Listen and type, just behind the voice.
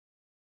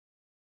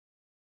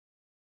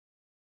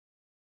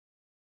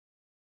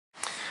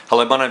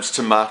Hello, my name's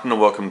Tim Martin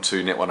and welcome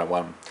to Net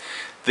 101.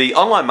 The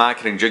online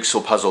marketing jigsaw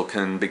puzzle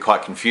can be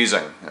quite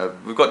confusing.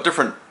 We've got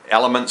different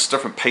elements,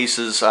 different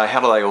pieces, how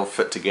do they all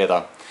fit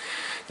together?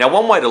 Now,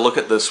 one way to look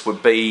at this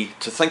would be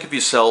to think of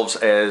yourselves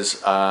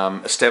as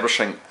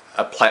establishing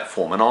a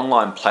platform, an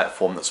online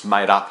platform that's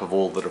made up of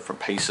all the different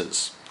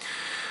pieces.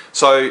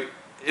 So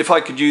if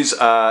I could use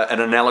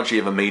an analogy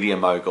of a media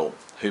mogul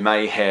who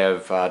may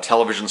have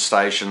television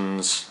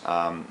stations,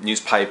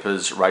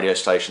 newspapers, radio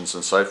stations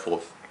and so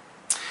forth.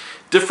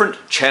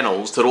 Different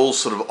channels that all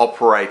sort of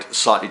operate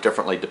slightly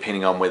differently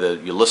depending on whether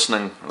you're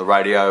listening to the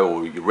radio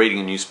or you're reading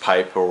a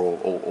newspaper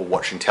or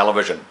watching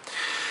television.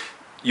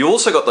 You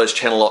also got those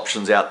channel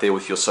options out there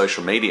with your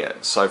social media.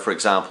 So for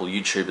example,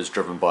 YouTube is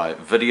driven by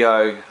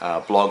video,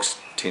 blogs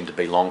tend to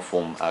be long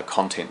form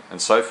content and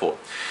so forth.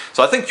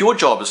 So I think your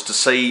job is to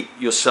see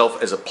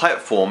yourself as a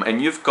platform,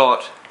 and you've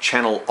got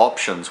channel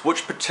options.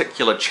 Which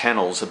particular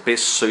channels are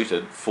best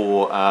suited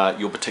for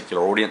your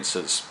particular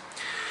audiences?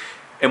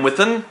 And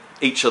within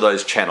each of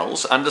those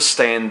channels,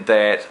 understand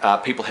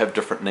that people have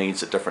different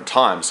needs at different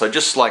times. So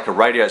just like a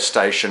radio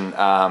station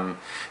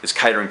is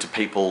catering to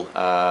people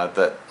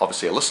that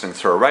obviously are listening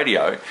through a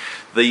radio,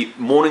 the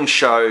morning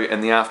show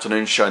and the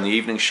afternoon show and the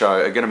evening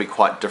show are going to be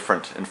quite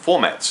different in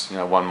formats. You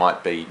know, one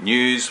might be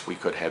news, we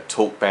could have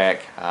talk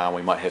back,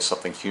 we might have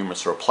something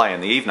humorous or a play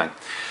in the evening.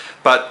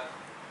 But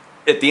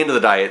at the end of the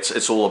day,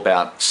 it's all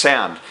about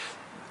sound.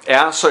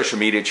 Our social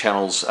media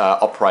channels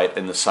operate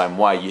in the same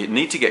way. You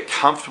need to get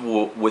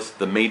comfortable with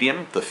the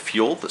medium, the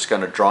fuel that's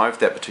going to drive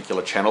that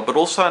particular channel, but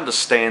also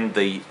understand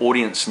the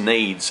audience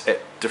needs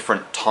at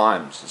different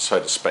times, so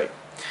to speak.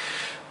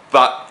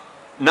 But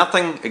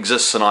nothing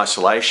exists in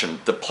isolation.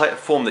 The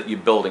platform that you're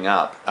building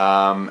up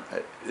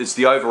is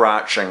the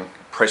overarching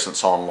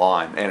presence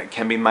online, and it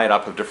can be made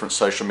up of different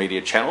social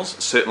media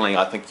channels. Certainly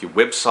I think your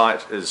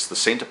website is the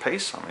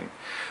centerpiece. I mean,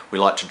 we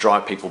like to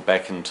drive people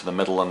back into the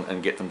middle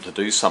and get them to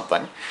do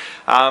something.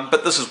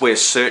 But this is where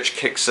search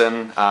kicks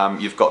in.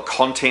 You've got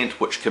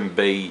content which can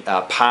be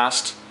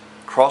passed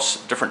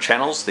across different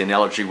channels. The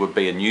analogy would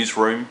be a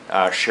newsroom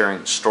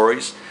sharing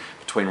stories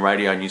between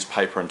radio,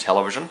 newspaper and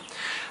television.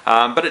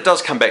 But it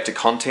does come back to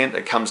content.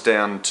 It comes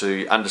down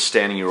to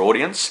understanding your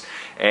audience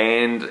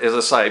and, as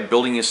I say,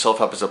 building yourself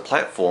up as a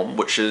platform,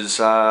 which is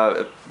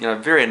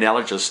very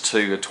analogous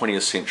to a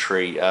 20th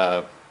century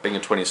being a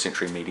 20th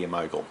century media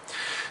mogul.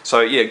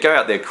 So yeah, go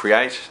out there,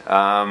 create.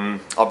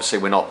 Obviously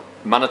we're not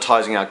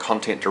monetizing our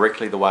content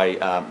directly the way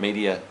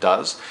media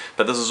does,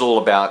 but this is all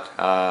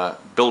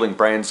about building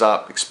brands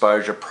up,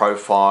 exposure,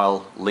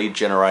 profile, lead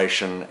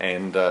generation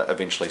and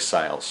eventually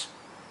sales.